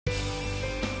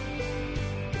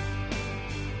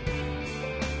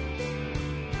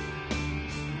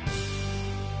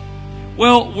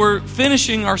Well, we're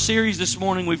finishing our series this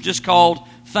morning we've just called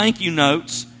Thank You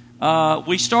Notes.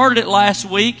 We started it last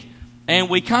week, and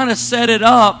we kind of set it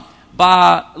up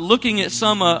by looking at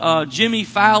some Jimmy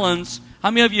Fallon's. How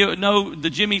many of you know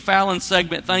the Jimmy Fallon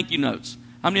segment, Thank You Notes?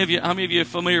 How many of you are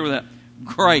familiar with that?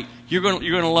 Great. You're going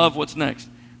to love what's next.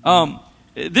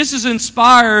 This is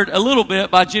inspired a little bit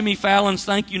by Jimmy Fallon's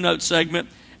Thank You Notes segment.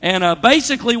 And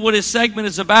basically what his segment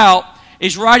is about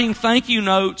is writing thank you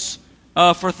notes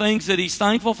for things that he's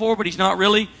thankful for, but he's not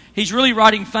really. He's really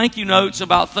writing thank you notes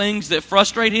about things that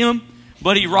frustrate him,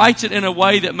 but he writes it in a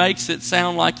way that makes it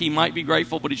sound like he might be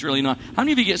grateful, but he's really not. How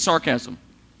many of you get sarcasm?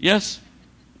 Yes?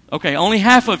 Okay, only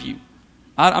half of you.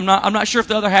 I'm not sure if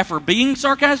the other half are being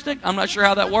sarcastic. I'm not sure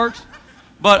how that works.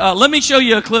 But let me show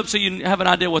you a clip so you have an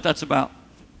idea what that's about. I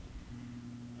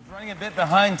was running a bit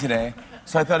behind today,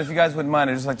 so I thought if you guys wouldn't mind,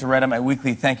 I'd just like to write out my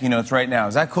weekly thank you notes right now.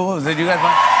 Is that cool? Is that you guys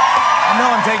mind? I know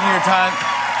I'm taking your time.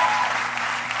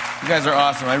 You guys are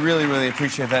awesome. I really, really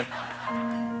appreciate that.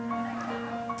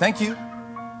 Thank you.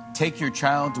 Take your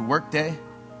child to work day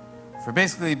for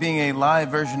basically being a live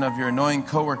version of your annoying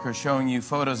coworker showing you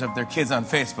photos of their kids on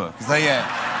Facebook. It's like, yeah.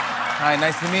 Hi,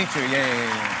 nice to meet you.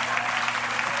 Yeah.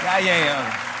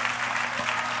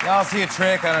 Y'all see a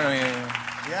trick? I don't know.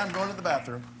 Yeah, I'm going to the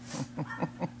bathroom.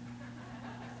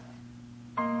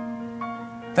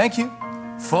 Thank you.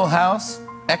 Full House,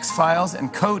 X-Files,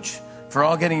 and Coach for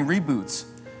all getting reboots.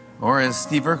 Or as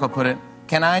Steve Urkel put it,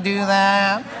 can I do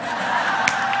that?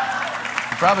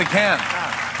 You probably can.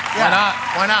 Yeah.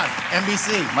 Why not?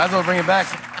 NBC. Might as well bring it back.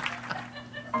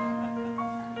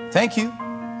 Thank you.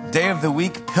 Day of the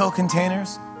week pill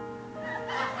containers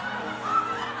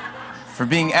for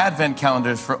being advent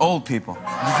calendars for old people. What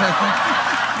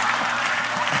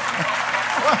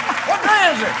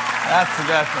day is it? That's the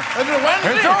best one. Is it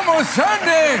Wednesday? It's almost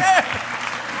Sunday.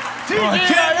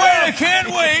 I can't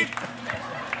wait.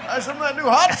 That's some of that new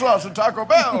hot sauce at Taco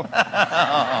Bell.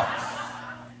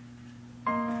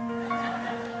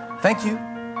 Thank you,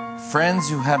 friends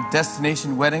who have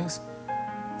destination weddings,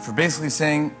 for basically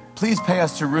saying, please pay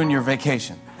us to ruin your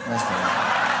vacation. That's right.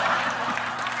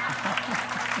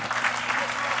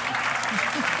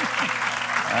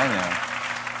 I know.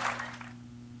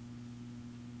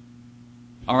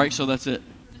 All right, so that's it.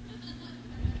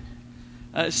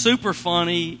 Super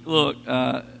funny. Look,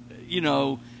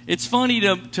 it's funny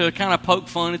to kind of poke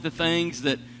fun at the things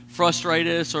that frustrate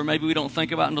us or maybe we don't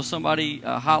think about until somebody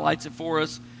highlights it for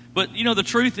us. But, the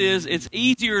truth is it's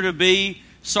easier to be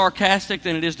sarcastic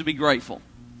than it is to be grateful.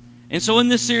 And so in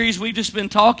this series, we've just been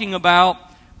talking about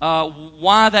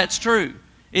why that's true.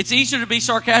 It's easier to be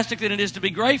sarcastic than it is to be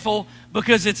grateful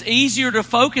because it's easier to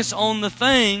focus on the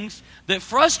things that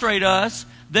frustrate us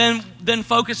than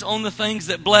focus on the things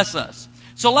that bless us.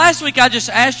 So last week, I just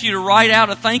asked you to write out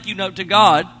a thank you note to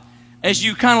God as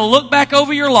you kind of look back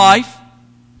over your life.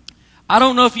 I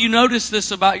don't know if you noticed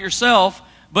this about yourself,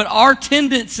 but our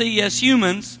tendency as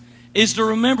humans is to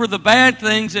remember the bad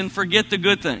things and forget the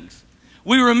good things.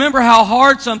 We remember how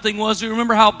hard something was, we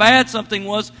remember how bad something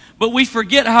was, but we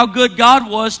forget how good God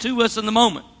was to us in the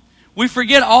moment. We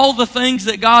forget all the things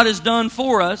that God has done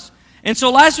for us. And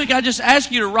so last week I just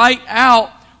asked you to write out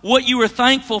what you were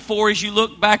thankful for as you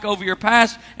look back over your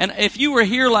past. And if you were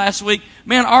here last week,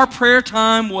 man, our prayer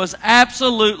time was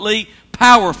absolutely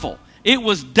powerful. It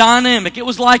was dynamic. It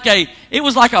was like a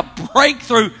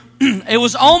breakthrough. It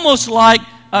was almost like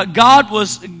God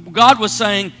was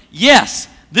saying, yes,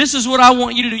 this is what I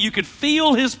want you to do. You could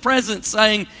feel His presence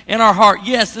saying in our heart,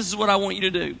 yes, this is what I want you to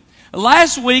do.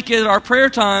 Last week at our prayer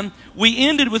time, we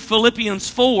ended with Philippians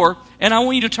 4, and I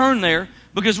want you to turn there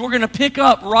because we're going to pick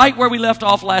up right where we left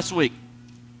off last week.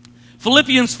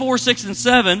 Philippians 4, 6, and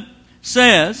 7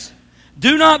 says,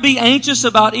 do not be anxious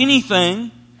about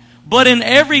anything, but in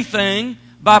everything,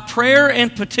 by prayer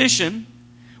and petition,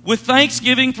 with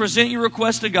thanksgiving, present your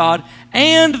request to God,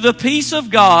 and the peace of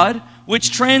God,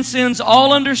 which transcends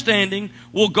all understanding,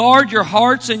 will guard your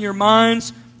hearts and your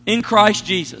minds in Christ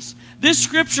Jesus. This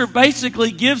scripture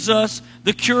basically gives us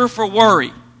the cure for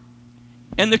worry.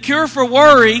 And the cure for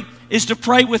worry is to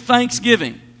pray with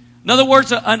thanksgiving. In other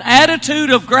words, an attitude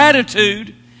of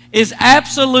gratitude is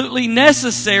absolutely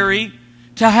necessary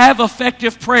to have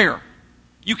effective prayer.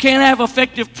 You can't have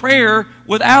effective prayer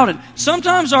without it.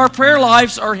 Sometimes our prayer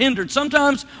lives are hindered.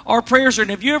 Sometimes our prayers are...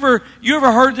 And have you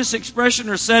ever heard this expression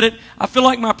or said it? I feel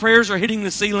like my prayers are hitting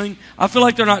the ceiling. I feel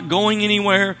like they're not going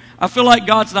anywhere. I feel like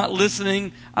God's not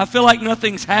listening. I feel like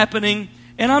nothing's happening.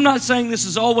 And I'm not saying this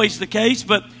is always the case,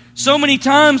 but so many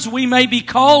times we may be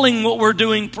calling what we're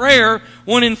doing prayer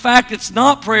when in fact it's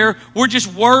not prayer. We're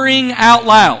just worrying out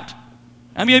loud.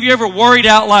 How many of you ever worried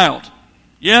out loud?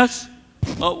 Yes?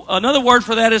 Another word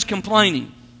for that is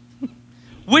complaining.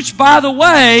 Which, by the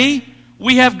way,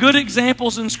 we have good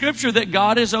examples in Scripture that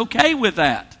God is okay with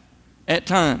that at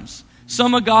times.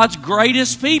 Some of God's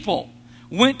greatest people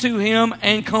went to Him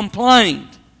and complained.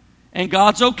 And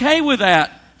God's okay with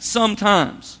that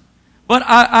sometimes. But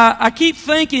I keep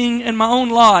thinking in my own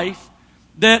life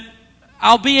that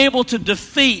I'll be able to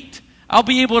defeat, I'll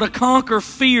be able to conquer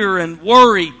fear and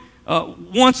worry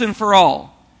once and for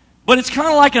all. But it's kind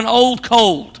of like an old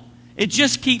cold. It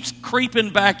just keeps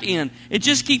creeping back in. It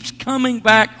just keeps coming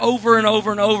back over and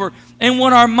over and over. And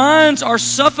when our minds are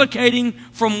suffocating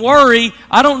from worry,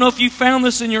 I don't know if you found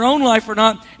this in your own life or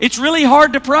not, it's really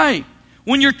hard to pray.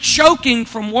 When you're choking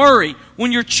from worry,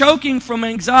 when you're choking from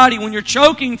anxiety, when you're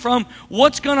choking from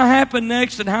what's going to happen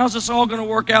next and how's this all going to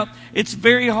work out, it's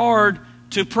very hard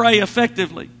to pray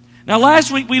effectively. Now,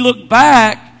 last week we looked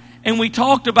back and we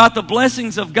talked about the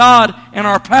blessings of God in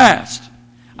our past.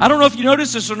 I don't know if you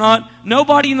noticed this or not,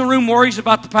 nobody in the room worries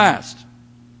about the past.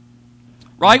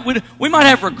 Right? We might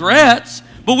have regrets,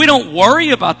 but we don't worry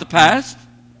about the past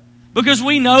because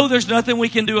we know there's nothing we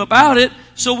can do about it,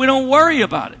 so we don't worry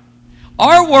about it.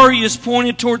 Our worry is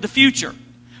pointed toward the future.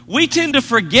 We tend to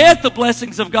forget the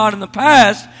blessings of God in the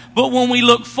past, but when we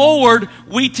look forward,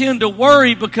 we tend to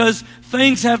worry because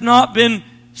things have not been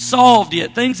solved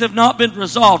yet. Things have not been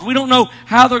resolved. We don't know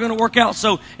how they're going to work out.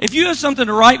 So if you have something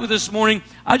to write with this morning,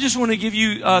 I just want to give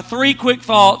you 3 quick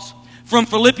thoughts from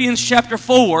Philippians chapter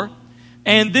 4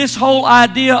 and this whole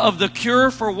idea of the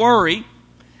cure for worry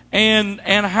and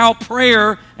how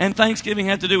prayer and thanksgiving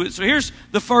have to do with it. So here's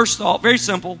the first thought, very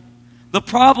simple. The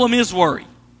problem is worry.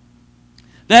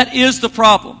 That is the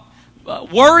problem.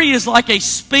 Worry is like a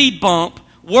speed bump.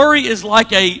 Worry is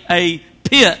like a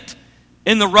pit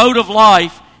in the road of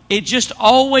life. It just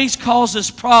always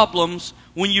causes problems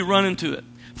when you run into it.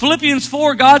 Philippians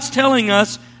 4, God's telling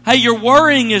us, hey, your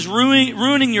worrying is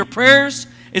ruining your prayers.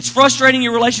 It's frustrating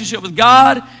your relationship with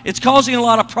God. It's causing a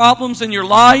lot of problems in your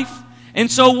life.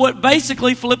 And so what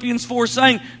basically Philippians 4 is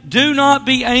saying, do not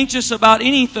be anxious about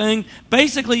anything.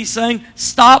 Basically he's saying,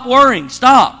 stop worrying.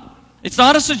 Stop. It's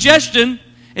not a suggestion.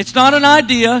 It's not an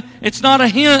idea. It's not a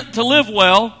hint to live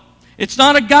well. It's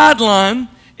not a guideline.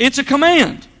 It's a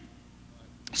command.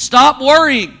 Stop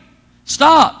worrying.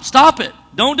 Stop. Stop it.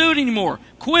 Don't do it anymore.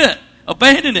 Quit.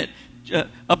 Abandon it.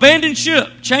 Abandon ship.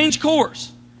 Change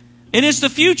course. And it's the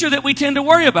future that we tend to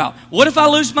worry about. What if I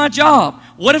lose my job?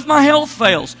 What if my health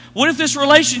fails? What if this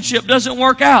relationship doesn't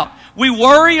work out? We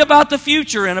worry about the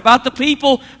future and about the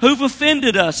people who've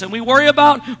offended us. And we worry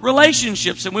about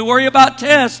relationships. And we worry about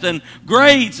tests and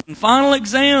grades and final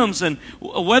exams and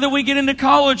whether we get into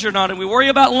college or not. And we worry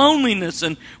about loneliness.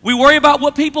 And we worry about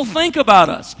what people think about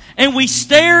us. And we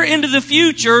stare into the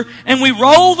future and we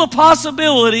roll the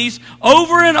possibilities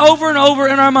over and over and over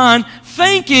in our mind,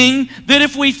 thinking that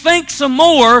if we think some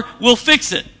more, we'll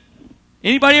fix it.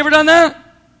 Anybody ever done that?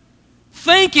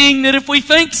 Thinking that if we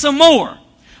think some more.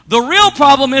 The real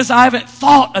problem is I haven't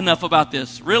thought enough about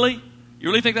this. Really? You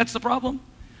really think that's the problem?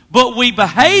 But we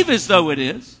behave as though it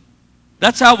is.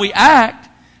 That's how we act.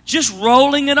 Just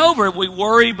rolling it over. We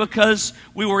worry because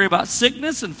we worry about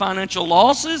sickness and financial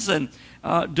losses and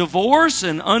divorce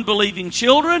and unbelieving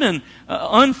children and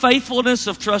unfaithfulness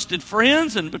of trusted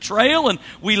friends and betrayal. And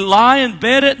we lie in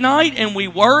bed at night and we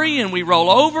worry and we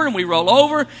roll over and we roll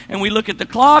over and we look at the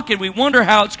clock and we wonder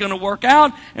how it's going to work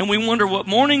out and we wonder what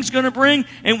morning's going to bring.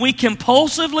 And we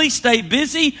compulsively stay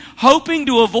busy hoping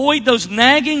to avoid those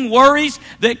nagging worries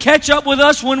that catch up with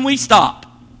us when we stop.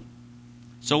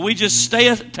 So we just stay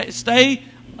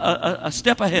a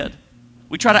step ahead.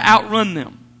 We try to outrun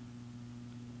them.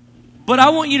 But I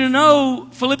want you to know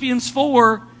Philippians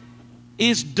 4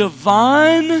 is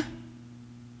divine.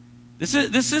 This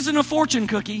isn't a fortune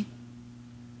cookie.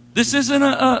 This isn't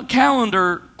a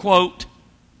calendar quote.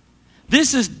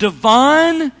 This is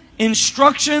divine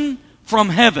instruction from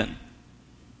heaven.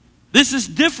 This is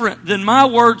different than my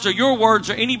words or your words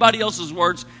or anybody else's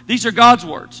words. These are God's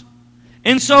words.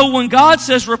 And so when God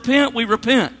says repent, we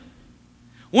repent.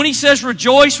 When He says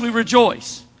rejoice, we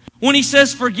rejoice. When He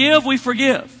says forgive, we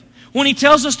forgive. When He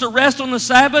tells us to rest on the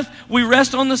Sabbath, we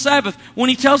rest on the Sabbath. When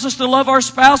He tells us to love our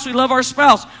spouse, we love our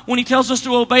spouse. When He tells us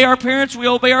to obey our parents, we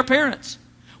obey our parents.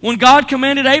 When God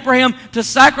commanded Abraham to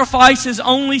sacrifice his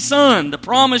only son, the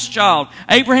promised child,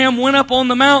 Abraham went up on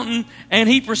the mountain and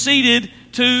he proceeded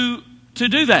to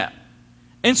do that.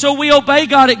 And so we obey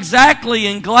God exactly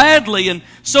and gladly. And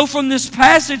so from this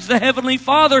passage, the Heavenly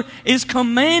Father is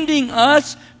commanding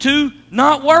us to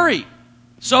not worry.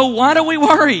 So why do we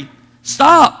worry?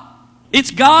 Stop.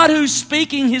 It's God who's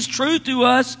speaking His truth to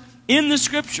us in the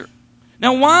Scripture.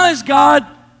 Now, why is God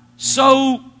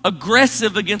so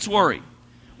aggressive against worry?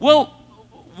 Well,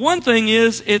 one thing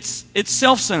is it's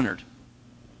self-centered,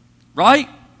 right?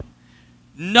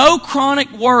 No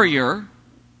chronic worrier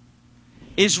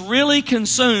is really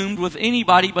consumed with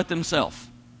anybody but themselves.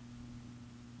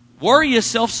 Worry is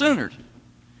self-centered.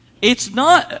 It's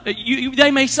not,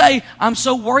 they may say, I'm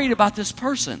so worried about this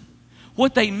person.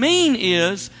 What they mean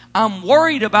is, I'm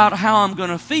worried about how I'm going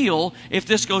to feel if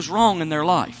this goes wrong in their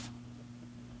life.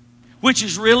 Which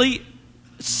is really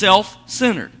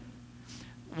self-centered.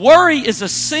 Worry is a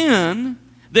sin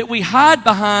that we hide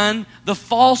behind the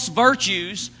false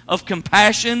virtues of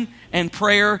compassion and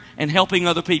prayer and helping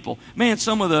other people. Man,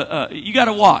 some of the, you got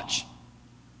to watch.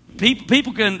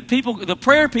 The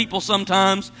prayer people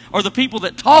sometimes, or the people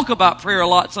that talk about prayer a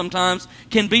lot sometimes,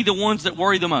 can be the ones that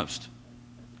worry the most.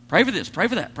 Pray for this, pray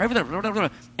for that, pray for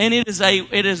that. And it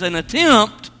is an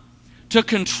attempt to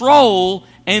control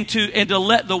and to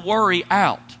let the worry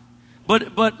out.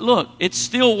 But look, it's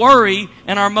still worry,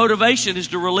 and our motivation is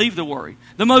to relieve the worry.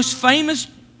 The most famous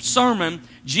sermon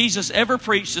Jesus ever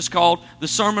preached is called the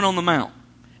Sermon on the Mount.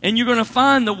 And you're going to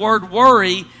find the word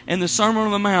worry in the Sermon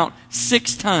on the Mount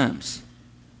 6 times.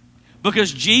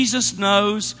 Because Jesus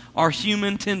knows our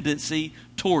human tendency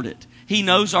toward it. He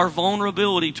knows our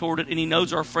vulnerability toward it, and He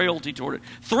knows our frailty toward it.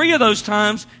 3 of those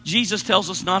times, Jesus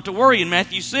tells us not to worry. In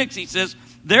Matthew 6, He says,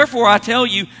 therefore I tell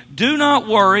you, do not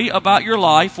worry about your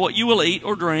life, what you will eat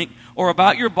or drink, or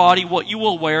about your body, what you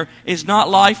will wear. Is not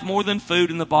life more than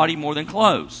food, and the body more than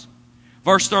clothes?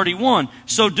 Verse 31,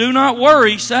 so do not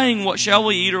worry, saying, what shall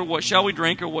we eat, or what shall we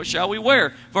drink, or what shall we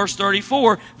wear? Verse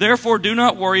 34, therefore do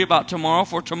not worry about tomorrow,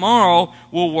 for tomorrow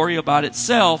will worry about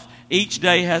itself. Each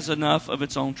day has enough of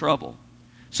its own trouble.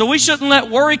 So we shouldn't let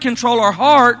worry control our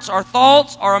hearts, our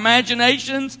thoughts, our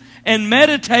imaginations, and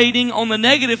meditating on the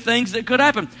negative things that could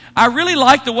happen. I really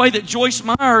like the way that Joyce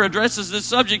Meyer addresses this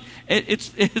subject.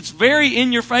 It's very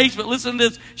in your face, but listen to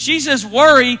this. She says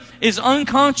worry is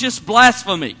unconscious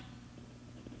blasphemy.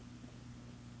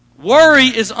 Worry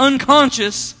is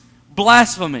unconscious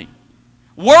blasphemy.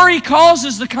 Worry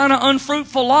causes the kind of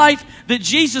unfruitful life that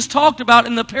Jesus talked about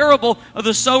in the parable of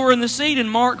the sower and the seed. In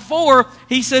Mark 4,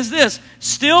 He says this,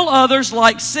 still others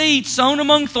like seed sown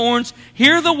among thorns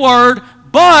hear the word,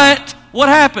 but what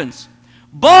happens?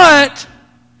 But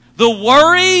the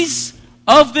worries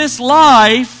of this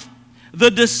life, the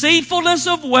deceitfulness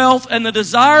of wealth, and the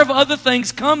desire of other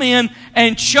things come in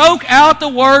and choke out the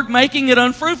word, making it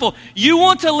unfruitful. You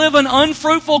want to live an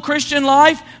unfruitful Christian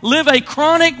life? Live a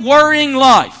chronic worrying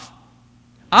life.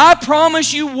 I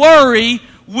promise you, worry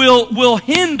will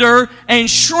hinder and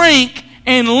shrink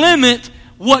and limit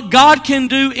what God can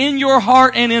do in your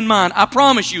heart and in mine. I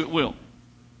promise you it will.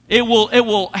 It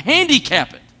will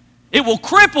handicap it. It will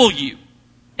cripple you.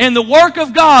 And the work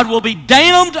of God will be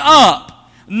dammed up,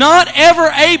 not ever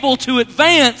able to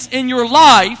advance in your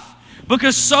life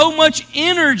because so much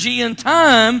energy and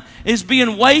time is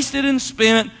being wasted and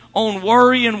spent on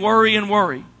worry and worry and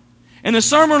worry. In the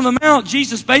Sermon on the Mount,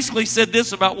 Jesus basically said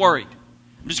this about worry.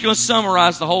 I'm just going to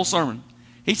summarize the whole sermon.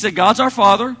 He said, God's our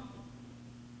Father,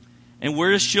 and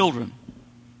we're His children.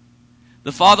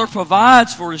 The Father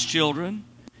provides for His children,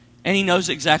 and He knows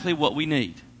exactly what we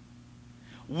need.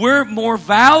 We're more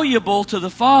valuable to the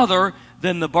Father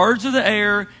than the birds of the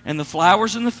air and the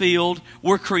flowers in the field.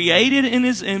 We're created in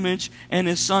His image, and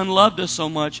His Son loved us so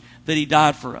much that He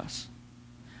died for us.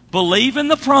 Believe in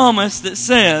the promise that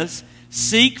says,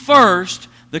 seek first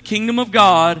the kingdom of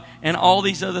God, and all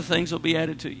these other things will be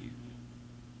added to you.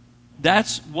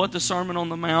 That's what the Sermon on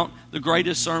the Mount, the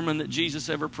greatest sermon that Jesus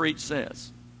ever preached,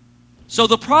 says. So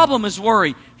the problem is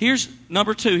worry. Here's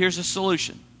number 2. Here's a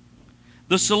solution.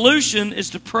 The solution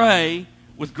is to pray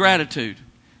with gratitude.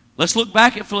 Let's look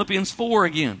back at Philippians 4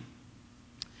 again.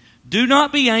 Do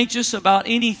not be anxious about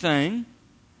anything,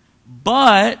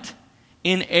 but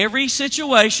in every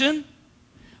situation,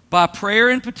 by prayer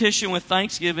and petition with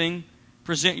thanksgiving,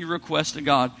 present your request to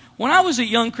God. When I was a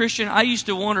young Christian, I used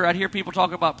to wonder, I'd hear people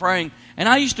talk about praying, and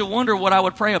I used to wonder what I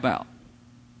would pray about.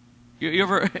 You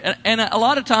ever? And a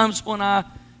lot of times when I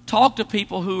talk to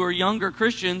people who are younger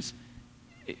Christians,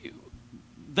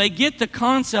 they get the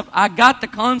concept, I got the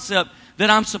concept that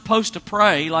I'm supposed to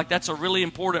pray, like that's a really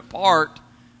important part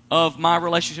of my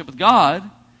relationship with God.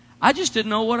 I just didn't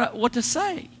know what to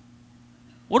say.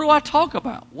 What do I talk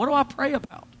about? What do I pray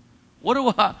about? What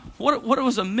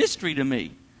was a mystery to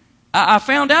me? I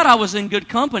found out I was in good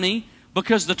company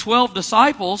because the 12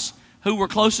 disciples who were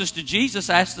closest to Jesus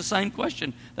asked the same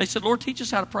question. They said, Lord, teach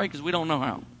us how to pray because we don't know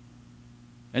how.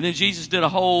 And then Jesus did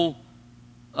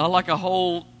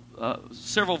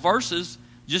several verses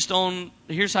just on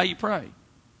here's how you pray.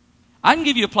 I can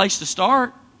give you a place to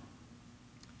start.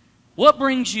 What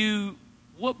brings you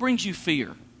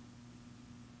fear?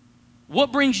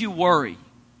 What brings you worry?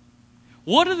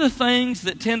 What are the things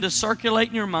that tend to circulate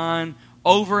in your mind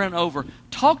over and over?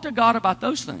 Talk to God about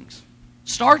those things.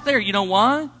 Start there. You know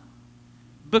why?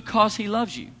 Because He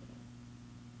loves you.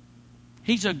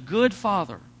 He's a good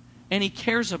Father, and He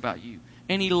cares about you,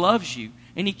 and He loves you,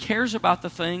 and He cares about the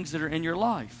things that are in your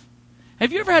life.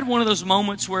 Have you ever had one of those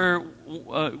moments where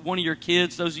one of your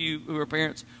kids, those of you who are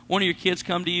parents, one of your kids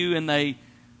come to you and they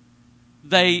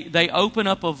open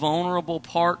up a vulnerable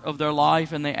part of their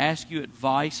life and they ask you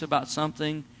advice about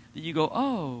something that you go,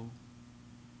 oh,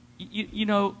 you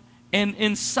know, and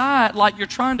inside, like you're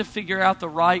trying to figure out the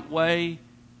right way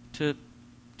to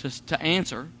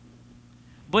answer,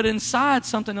 but inside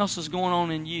something else is going on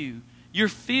in you. You're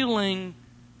feeling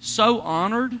so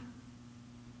honored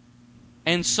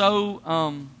and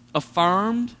so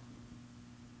affirmed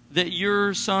that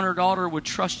your son or daughter would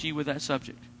trust you with that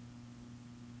subject.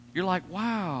 You're like,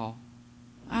 wow,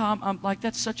 I'm like,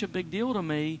 that's such a big deal to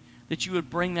me that you would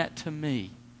bring that to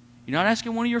me. You're not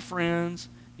asking one of your friends.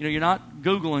 You know, you're not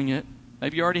Googling it.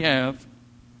 Maybe you already have.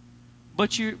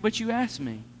 But you ask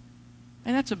me.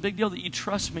 And that's a big deal that you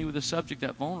trust me with a subject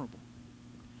that vulnerable.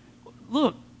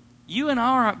 Look, you and I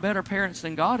aren't better parents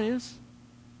than God is.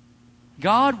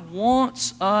 God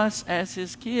wants us as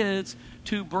His kids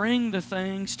to bring the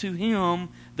things to Him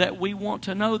that we want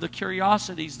to know, the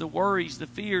curiosities, the worries, the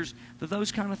fears,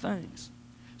 those kind of things.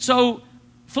 So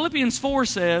Philippians 4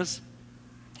 says,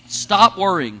 stop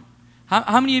worrying.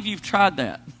 How many of you have tried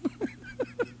that?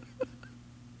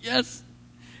 Yes.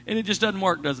 And it just doesn't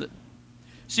work, does it?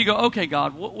 So you go, okay,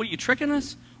 God, what are you tricking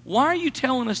us? Why are you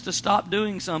telling us to stop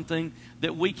doing something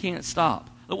that we can't stop?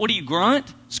 What do you,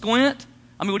 grunt? Squint?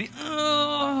 I mean, what do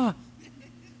you,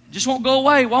 just won't go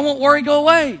away. Why won't worry go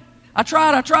away? I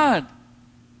tried.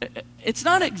 It's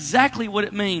not exactly what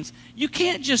it means. You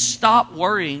can't just stop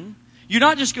worrying. You're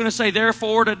not just going to say,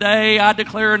 therefore today I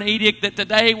declare an edict that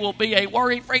today will be a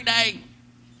worry-free day.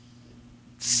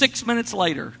 6 minutes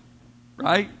later,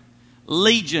 right?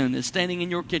 Legion is standing in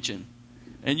your kitchen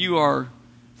and you are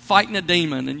fighting a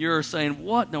demon and you're saying,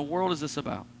 what in the world is this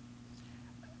about?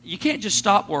 You can't just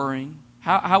stop worrying.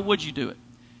 How would you do it?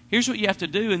 Here's what you have to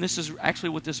do, and this is actually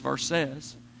what this verse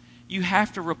says. You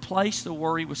have to replace the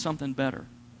worry with something better.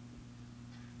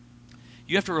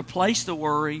 You have to replace the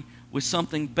worry with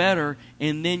something better,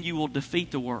 and then you will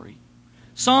defeat the worry.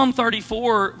 Psalm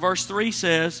 34, verse 3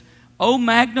 says, "O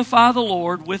magnify the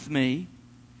Lord with me,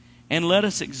 and let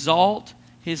us exalt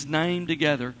His name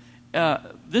together."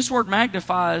 This word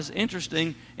magnify is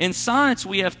interesting. In science,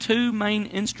 we have two main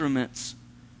instruments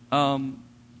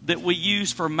that we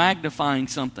use for magnifying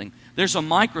something. There's a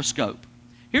microscope.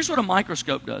 Here's what a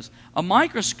microscope does. A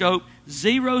microscope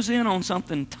zeroes in on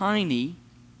something tiny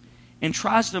and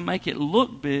tries to make it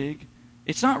look big.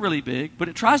 It's not really big, but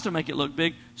it tries to make it look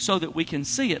big so that we can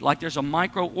see it, like there's a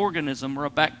microorganism or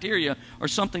a bacteria or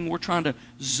something we're trying to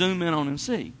zoom in on and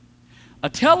see. A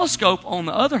telescope, on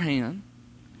the other hand,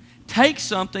 takes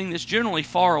something that's generally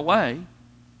far away,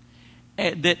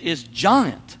 that is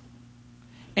giant,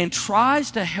 and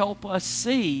tries to help us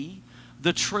see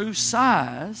the true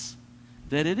size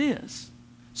that it is.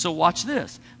 So watch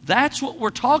this. That's what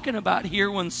we're talking about here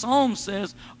when Psalm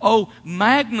says, oh,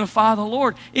 magnify the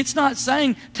Lord. It's not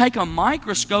saying take a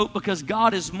microscope because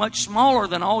God is much smaller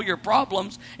than all your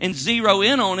problems and zero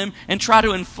in on Him and try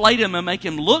to inflate Him and make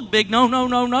Him look big. No.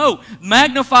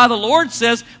 Magnify the Lord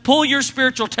says pull your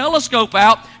spiritual telescope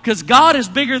out because God is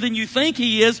bigger than you think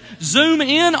He is. Zoom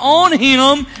in on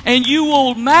Him and you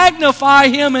will magnify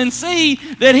Him and see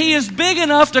that He is big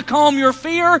enough to calm your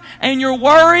fear and your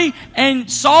worry and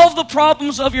solve the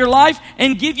problems of your life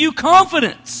and give you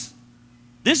confidence.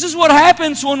 This is what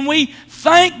happens when we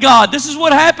thank God. This is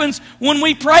what happens when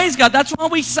we praise God. That's why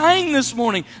we sang this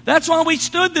morning. That's why we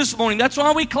stood this morning. That's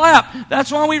why we clapped.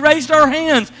 That's why we raised our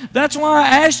hands. That's why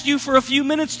I asked you for a few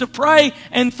minutes to pray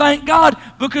and thank God.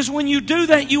 Because when you do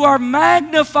that, you are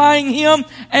magnifying Him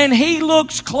and He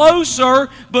looks closer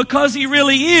because He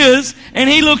really is, and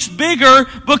He looks bigger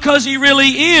because He really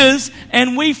is,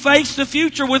 and we face the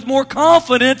future with more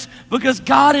confidence because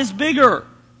God is bigger.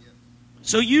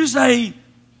 So use a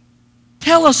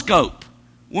telescope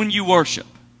when you worship.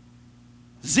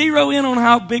 Zero in on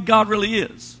how big God really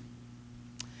is.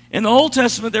 In the Old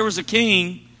Testament, there was a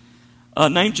king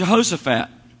named Jehoshaphat.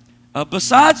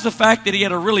 Besides the fact that he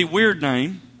had a really weird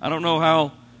name, I don't know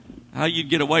how you'd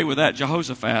get away with that,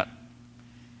 Jehoshaphat.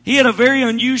 He had a very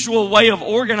unusual way of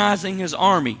organizing his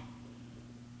army.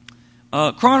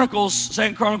 2 Chronicles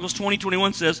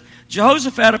 20:21 says,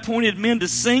 Jehoshaphat appointed men to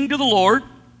sing to the Lord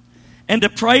and to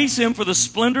praise Him for the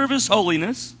splendor of His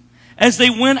holiness as they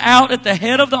went out at the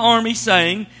head of the army,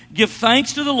 saying, Give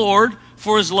thanks to the Lord,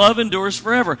 for his love endures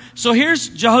forever. So here's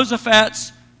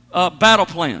Jehoshaphat's battle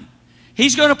plan.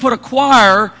 He's going to put a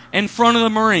choir in front of the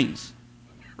Marines,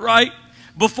 right?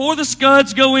 Before the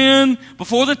Scuds go in,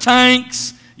 before the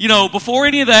tanks, before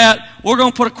any of that, we're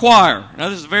going to put a choir. Now,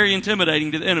 this is very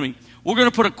intimidating to the enemy. We're going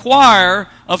to put a choir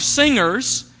of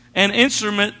singers and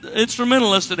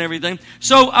instrumentalists and everything.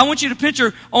 So I want you to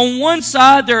picture, on one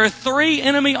side, there are 3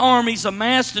 enemy armies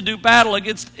amassed to do battle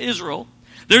against Israel.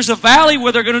 There's a valley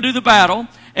where they're going to do the battle,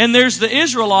 and there's the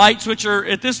Israelites, which are,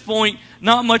 at this point,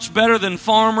 not much better than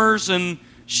farmers and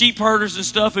sheep herders and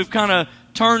stuff who've kind of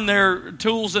turned their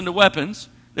tools into weapons.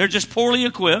 They're just poorly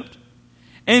equipped.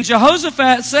 And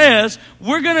Jehoshaphat says,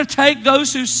 we're going to take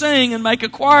those who sing and make a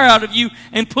choir out of you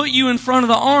and put you in front of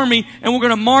the army, and we're going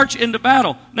to march into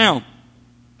battle. Now,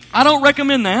 I don't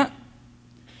recommend that,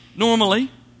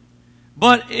 normally.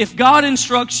 But if God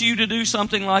instructs you to do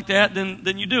something like that,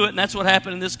 then you do it. And that's what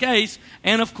happened in this case.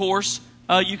 And, of course,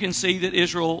 you can see that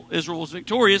Israel was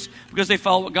victorious because they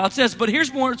followed what God says. But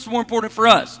here's what's more important for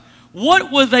us.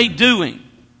 What were they doing?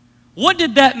 What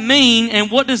did that mean,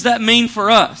 and what does that mean for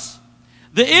us?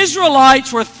 The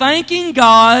Israelites were thanking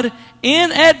God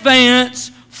in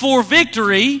advance for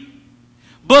victory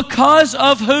because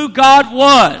of who God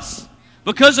was,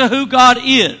 because of who God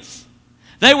is.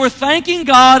 They were thanking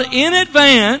God in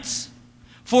advance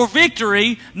for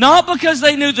victory, not because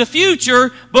they knew the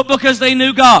future, but because they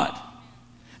knew God.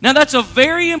 Now, that's a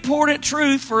very important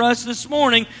truth for us this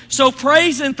morning. So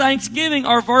praise and thanksgiving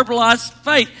are verbalized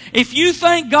faith. If you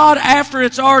thank God after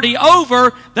it's already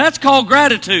over, that's called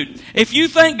gratitude. If you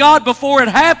thank God before it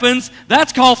happens,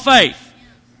 that's called faith.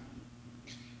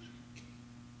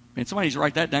 Man, somebody needs to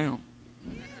write that down.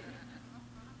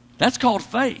 That's called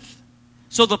faith.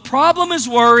 So the problem is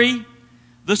worry.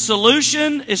 The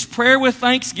solution is prayer with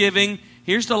thanksgiving.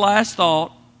 Here's the last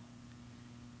thought.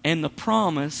 And the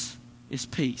promise is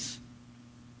peace.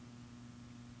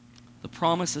 The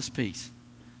promise is peace.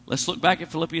 Let's look back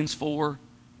at Philippians 4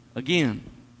 again.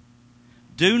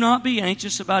 Do not be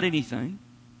anxious about anything.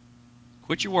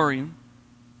 Quit your worrying.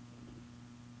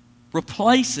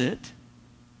 Replace it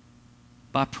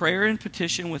by prayer and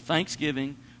petition with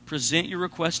thanksgiving. Present your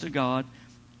request to God.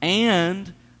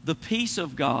 And the peace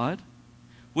of God,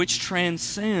 which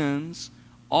transcends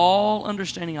all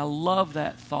understanding. I love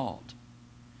that thought.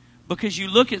 Because you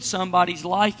look at somebody's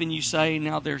life and you say,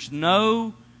 now there's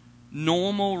no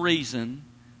normal reason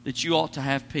that you ought to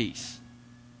have peace.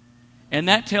 And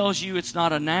that tells you it's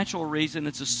not a natural reason,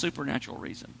 it's a supernatural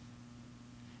reason.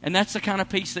 And that's the kind of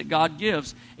peace that God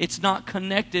gives. It's not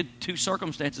connected to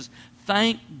circumstances.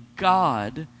 Thank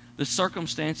God the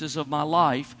circumstances of my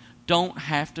life don't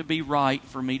have to be right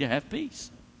for me to have peace.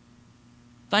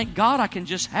 Thank God I can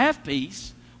just have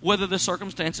peace whether the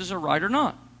circumstances are right or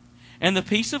not. And the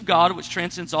peace of God, which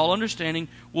transcends all understanding,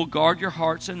 will guard your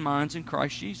hearts and minds in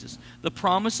Christ Jesus. The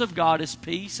promise of God is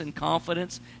peace and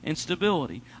confidence and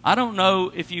stability. I don't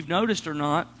know if you've noticed or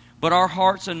not, but our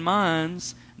hearts and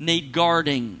minds need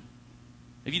guarding.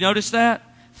 Have you noticed that?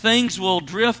 Things will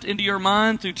drift into your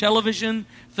mind through television.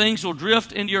 Things will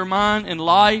drift into your mind in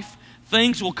life.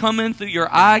 Things will come in through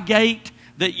your eye gate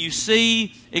that you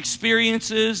see,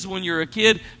 experiences when you're a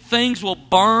kid. Things will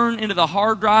burn into the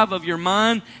hard drive of your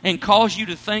mind and cause you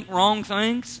to think wrong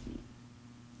things.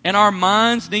 And our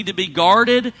minds need to be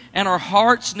guarded, and our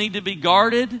hearts need to be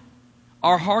guarded.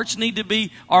 Our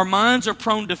minds are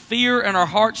prone to fear, and our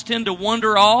hearts tend to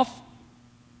wander off.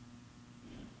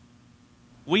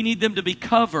 We need them to be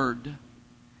covered.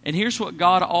 And here's what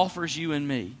God offers you and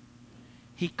me.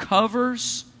 He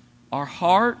covers our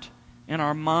heart and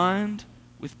our mind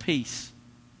with peace.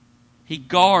 He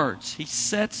guards. He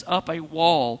sets up a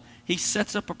wall. He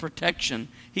sets up a protection.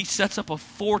 He sets up a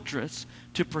fortress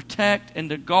to protect and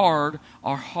to guard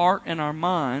our heart and our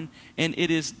mind. And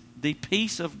it is the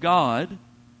peace of God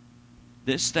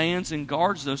that stands and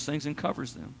guards those things and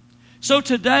covers them. So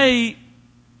today,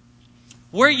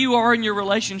 where you are in your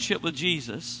relationship with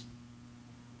Jesus,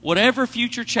 whatever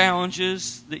future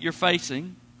challenges that you're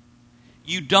facing,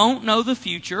 you don't know the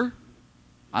future.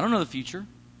 I don't know the future.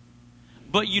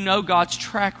 But you know God's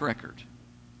track record.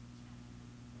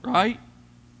 Right?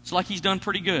 It's like He's done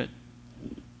pretty good.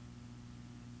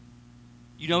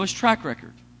 You know His track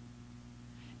record.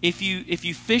 If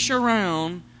you fish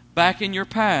around back in your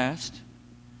past,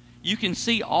 you can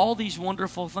see all these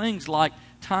wonderful things, like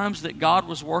times that God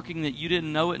was working that you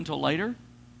didn't know it until later.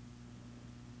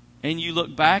 And you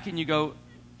look back and you go,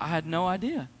 I had no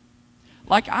idea.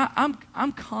 Like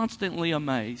I'm constantly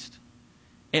amazed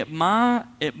at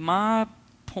my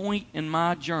point in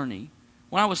my journey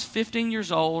When I was 15 years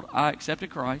old, I accepted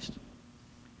Christ,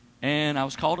 and I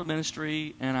was called to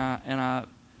ministry, and I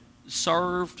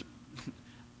served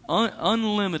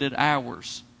unlimited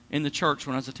hours in the church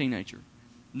when I was a teenager.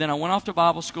 Then I went off to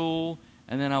Bible school,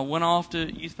 and then I went off to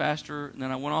youth pastor, and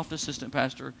then I went off to assistant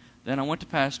pastor, then I went to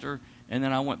pastor, and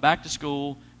then I went back to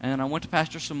school, and then I went to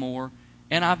pastor some more.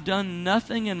 And I've done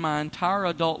nothing in my entire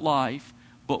adult life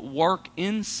but work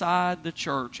inside the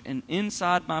church and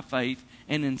inside my faith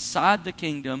and inside the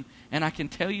kingdom. And I can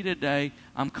tell you today,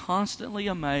 I'm constantly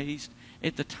amazed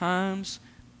at the times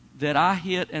that I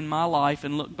hit in my life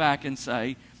and look back and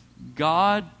say,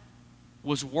 God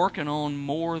was working on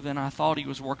more than I thought He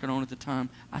was working on at the time.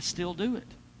 I still do it.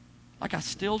 Like I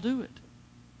still do it.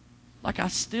 Like I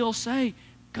still say,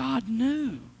 God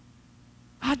knew.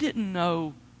 I didn't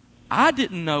know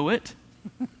it.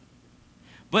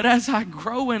 But as I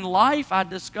grow in life, I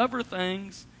discover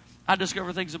things. I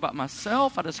discover things about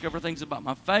myself. I discover things about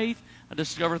my faith. I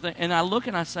discover things, and I look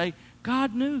and I say,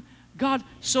 God knew. God.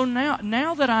 So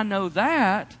now that I know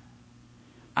that,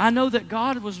 I know that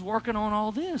God was working on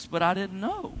all this, but I didn't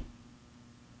know.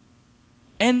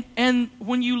 And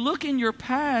when you look in your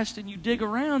past and you dig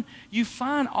around, you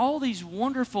find all these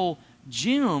wonderful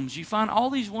gems. You find all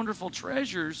these wonderful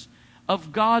treasures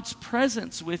of God's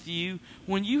presence with you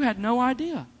when you had no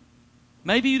idea.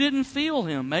 Maybe you didn't feel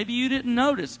Him. Maybe you didn't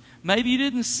notice. Maybe you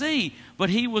didn't see. But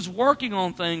He was working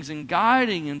on things and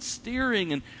guiding and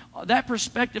steering. And that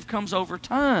perspective comes over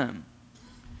time.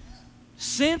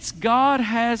 Since God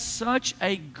has such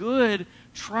a good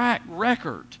track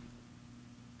record,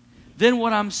 then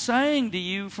what I'm saying to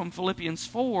you from Philippians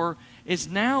 4 is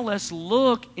now let's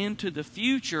look into the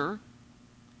future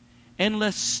and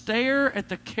let's stare at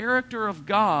the character of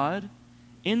God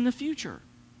in the future.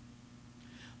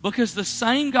 Because the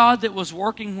same God that was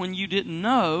working when you didn't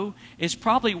know is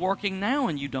probably working now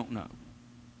and you don't know.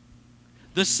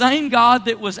 The same God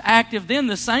that was active then,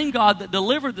 the same God that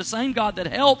delivered, the same God that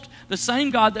helped, the same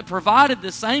God that provided,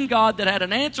 the same God that had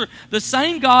an answer, the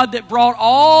same God that brought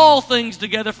all things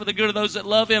together for the good of those that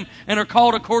love Him and are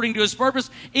called according to His purpose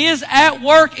is at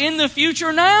work in the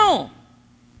future now.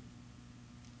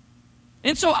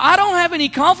 And so I don't have any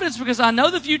confidence because I know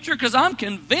the future, because I'm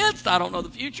convinced I don't know the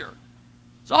future.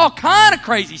 So all kind of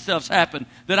crazy stuff's happened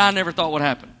that I never thought would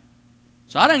happen.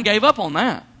 So I didn't give up on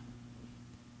that.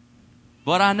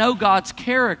 But I know God's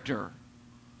character.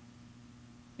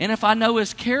 And if I know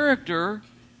His character,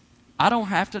 I don't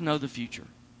have to know the future.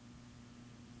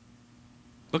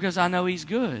 Because I know He's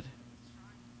good.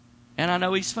 And I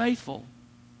know He's faithful.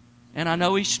 And I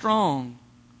know He's strong.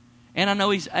 And I know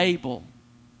He's able.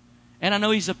 And I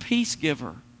know He's a peace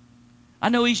giver. I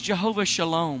know He's Jehovah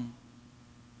Shalom.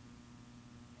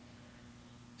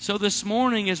 So this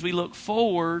morning as we look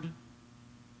forward,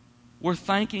 we're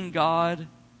thanking God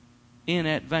in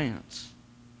advance.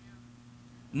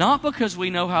 Not because we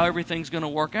know how everything's going to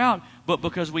work out, but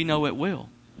because we know it will.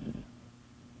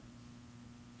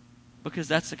 Because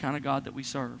that's the kind of God that we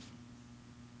serve.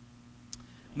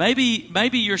 Maybe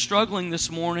you're struggling this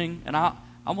morning, and I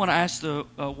want to ask the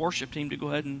worship team to go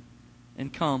ahead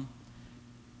and come.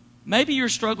 Maybe you're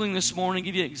struggling this morning.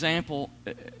 Give you an example.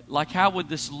 Like, how would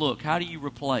this look? How do you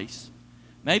replace?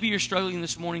 Maybe you're struggling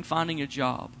this morning finding a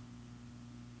job.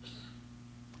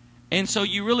 And so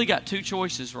you really got two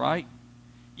choices, right?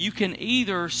 You can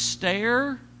either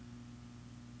stare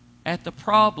at the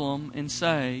problem and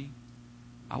say,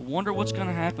 I wonder what's going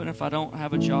to happen if I don't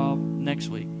have a job next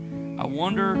week. I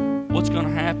wonder what's going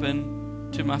to happen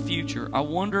to my future. I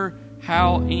wonder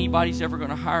how anybody's ever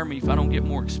going to hire me if I don't get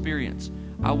more experience.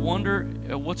 I wonder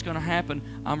what's going to happen.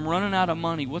 I'm running out of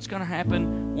money. What's going to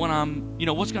happen when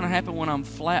I'm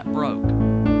flat broke?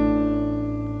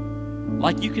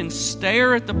 Like, you can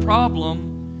stare at the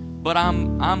problem, but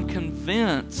I'm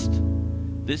convinced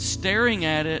that staring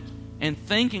at it and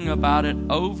thinking about it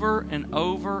over and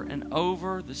over and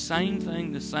over, the same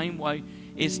thing, the same way,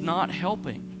 is not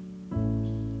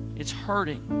helping. It's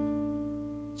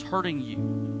hurting. It's hurting you.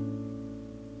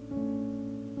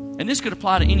 And this could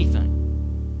apply to anything.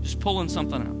 Just pulling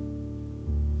something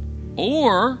out.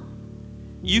 Or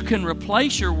you can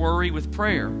replace your worry with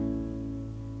prayer.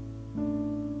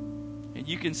 And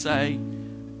you can say,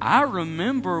 I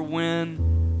remember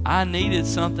when I needed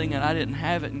something and I didn't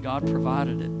have it and God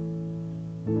provided it.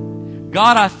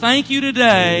 God, I thank you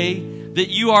today that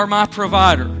you are my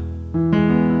provider.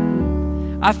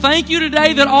 I thank you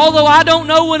today that although I don't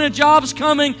know when a job's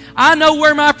coming, I know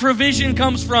where my provision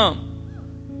comes from.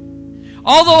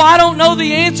 Although I don't know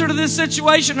the answer to this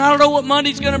situation, I don't know what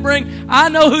Monday's going to bring, I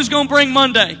know who's going to bring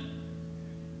Monday.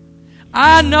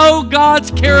 I know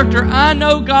God's character. I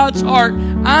know God's heart.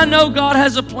 I know God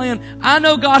has a plan. I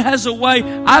know God has a way.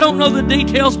 I don't know the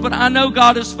details, but I know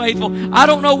God is faithful. I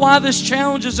don't know why this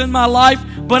challenge is in my life,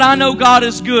 but I know God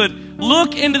is good.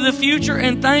 Look into the future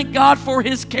and thank God for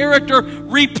His character.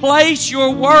 Replace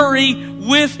your worry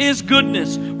with His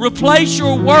goodness. Replace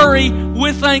your worry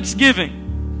with thanksgiving.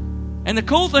 And the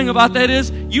cool thing about that is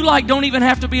you don't even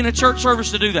have to be in a church service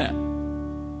to do that.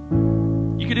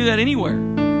 You can do that anywhere.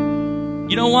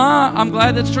 You know why I'm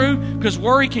glad that's true? Because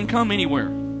worry can come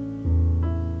anywhere.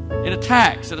 It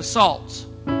attacks, it assaults.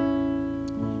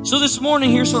 So this morning,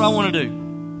 here's what I want to do.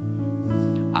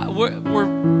 We're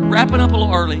wrapping up a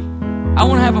little early. I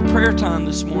want to have a prayer time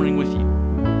this morning with you.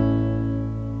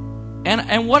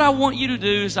 And what I want you to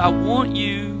do is I want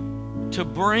you to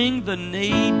bring the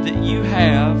need that you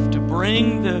have, to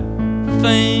bring the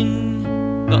thing,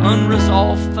 the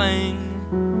unresolved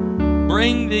thing,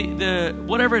 bring the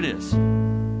whatever it is.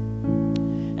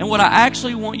 And what I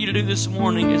actually want you to do this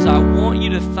morning is I want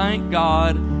you to thank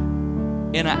God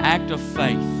in an act of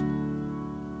faith.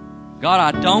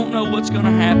 God, I don't know what's going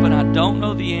to happen. I don't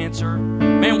know the answer.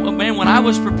 Man, when I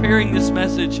was preparing this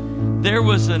message, there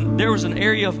was an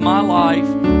area of my life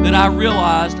that I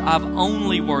realized I've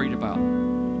only worried about.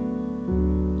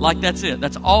 Like that's it.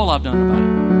 That's all I've done about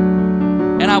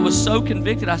it. And I was so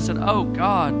convicted. I said, oh,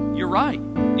 God, you're right.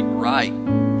 You're right.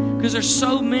 Because there's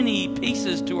so many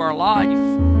pieces to our life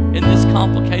in this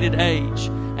complicated age.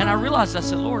 And I realized, I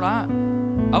said, Lord, I'm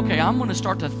going to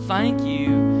start to thank you,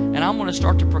 and I'm going to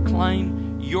start to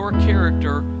proclaim your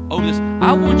character over this.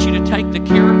 I want you to take the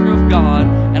character of God,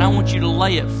 and I want you to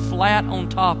lay it flat on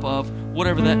top of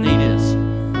whatever that need is.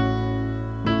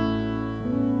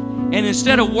 And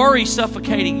instead of worry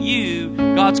suffocating you,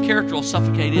 God's character will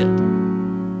suffocate it.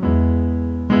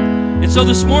 And so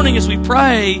this morning as we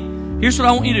pray, here's what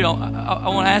I want you to do. I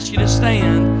want to ask you to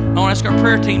stand. I want to ask our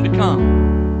prayer team to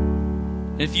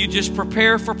come. If you just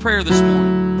prepare for prayer this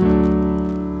morning.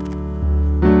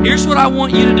 Here's what I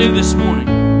want you to do this morning.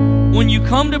 When you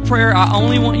come to prayer, I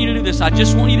only want you to do this. I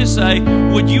just want you to say,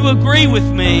 would you agree with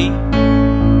me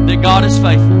that God is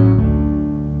faithful?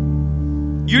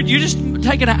 You're just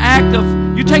taking an act of,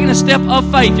 you're taking a step of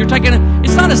faith.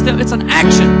 It's not a step, it's an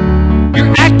action.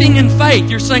 You're acting in faith.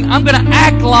 You're saying, I'm going to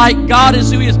act like God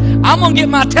is who He is. I'm going to get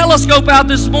my telescope out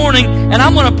this morning and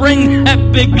I'm going to bring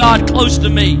that big God close to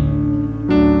me.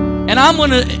 And I'm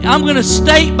going to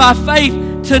state by faith,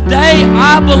 today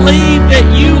I believe that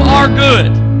you are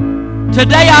good.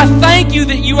 Today I thank you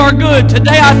that you are good.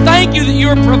 Today I thank you that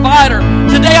you're a provider.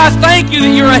 Today I thank you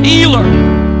that you're a healer.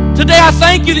 Today I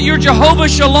thank you that you're Jehovah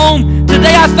Shalom.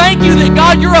 Today I thank you that,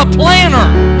 God, you're a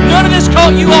planner. None of this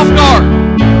caught you off guard.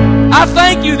 I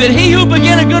thank you that He who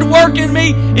began a good work in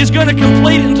me is going to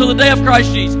complete it until the day of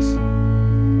Christ Jesus.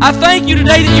 I thank you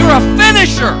today that you're a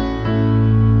finisher.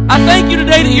 I thank you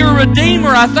today that you're a redeemer.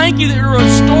 I thank you that you're a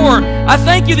restorer. I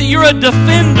thank you that you're a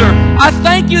defender. I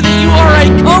thank you that you are a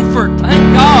comfort.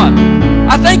 Thank God.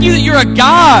 I thank you that you're a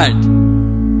guide.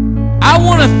 I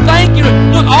want to thank you.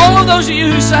 Look, all of those of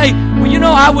you who say, well, you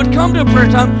know, I would come to a prayer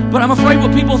time, but I'm afraid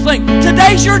what people think.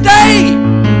 Today's your day.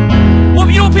 Well,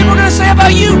 you know what people are going to say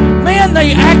about you? Man,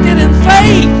 they acted in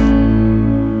faith.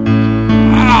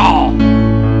 Wow.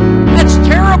 That's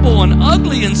terrible and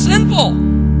ugly and sinful.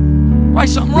 Right,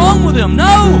 something wrong with them.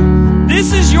 No.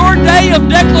 This is your day of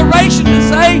declaration to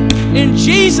say, in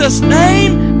Jesus'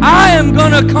 name, I am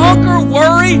going to conquer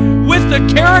worry with the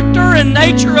character and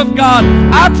nature of God.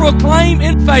 I proclaim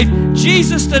in faith,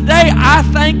 Jesus, today I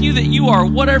thank you that you are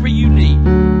whatever you need.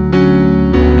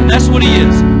 And that's what He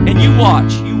is. And you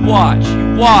watch, you watch,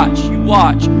 you watch, you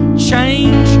watch.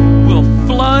 Change will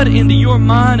flood into your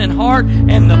mind and heart,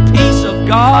 and the peace of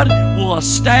God will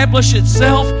establish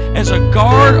itself as a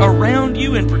guard around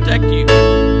you and protect you.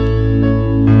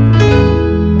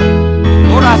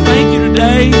 Lord, I thank you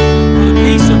today for the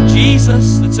peace of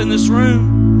Jesus that's in this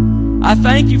room. I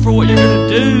thank you for what you're going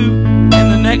to do in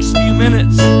the next few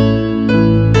minutes.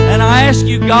 And I ask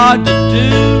you, God,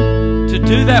 to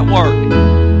do that work.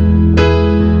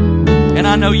 And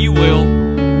I know you will,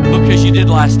 because you did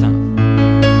last time.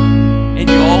 And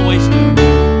you always do.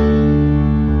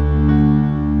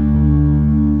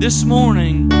 This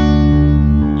morning,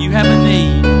 you have a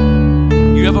need.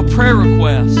 You have a prayer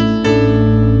request.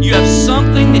 You have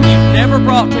something that you've never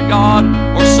brought to God,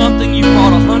 or something you've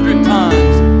brought 100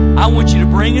 times. I want you to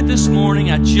bring it this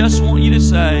morning. I just want you to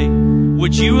say,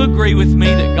 would you agree with me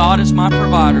that God is my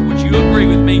provider? Would you agree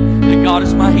with me that God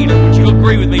is my healer? Would you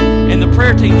agree with me? And the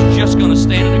prayer team is just going to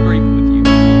stand in agreement with you.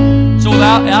 So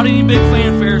without any big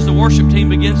fanfare, as the worship team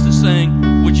begins to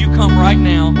sing, would you come right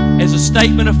now as a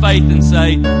statement of faith and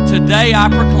say, today I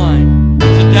proclaim,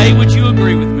 today would you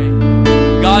agree with me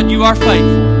God, you are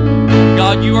faithful.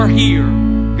 God, you are here.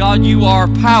 God, you are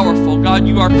powerful. God,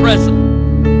 you are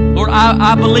present. Lord,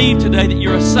 I believe today that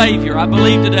you're a Savior. I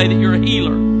believe today that you're a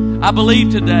healer. I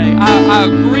believe today. I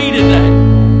agree today.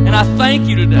 And I thank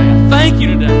you today. I thank you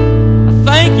today. I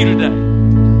thank you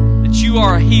today that you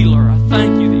are a healer. I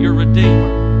thank you that you're a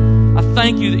redeemer. I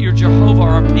thank you that you're Jehovah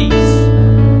our peace.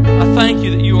 I thank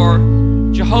you that you are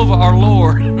Jehovah our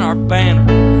Lord and our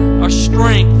banner, our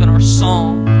strength and our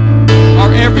song,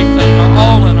 our everything, our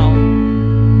all in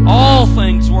all. All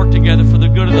things work together for the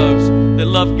good of those that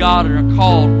love God and are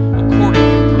called